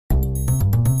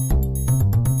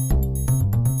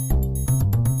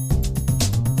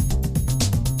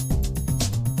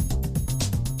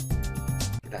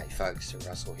Alex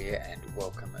Russell here, and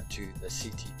welcome to the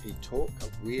CTP Talk,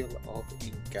 a wheel of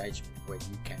engagement where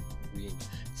you can win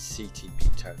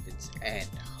CTP tokens and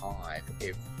Hive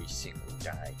every single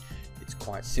day. It's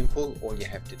quite simple. All you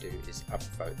have to do is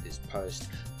upvote this post,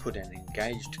 put an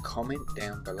engaged comment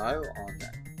down below on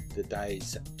the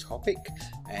day's topic,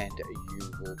 and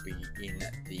you will be in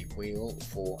the wheel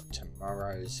for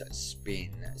tomorrow's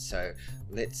spin. So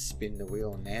let's spin the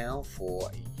wheel now for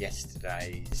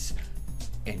yesterday's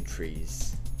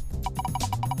entries.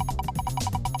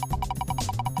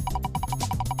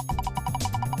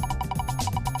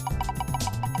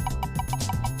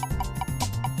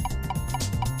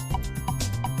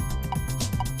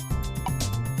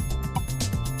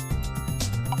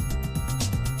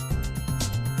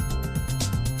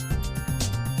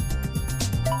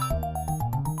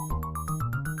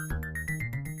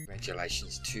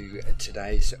 Congratulations to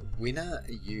today's winner.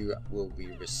 You will be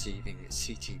receiving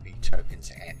CTP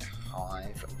tokens and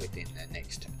Hive within the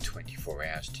next 24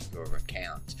 hours to your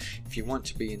account. If you want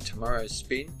to be in tomorrow's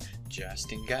spin,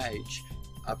 just engage.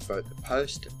 Upvote the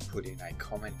post, put in a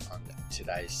comment on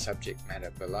today's subject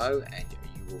matter below, and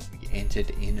you will be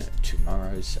entered in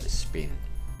tomorrow's spin.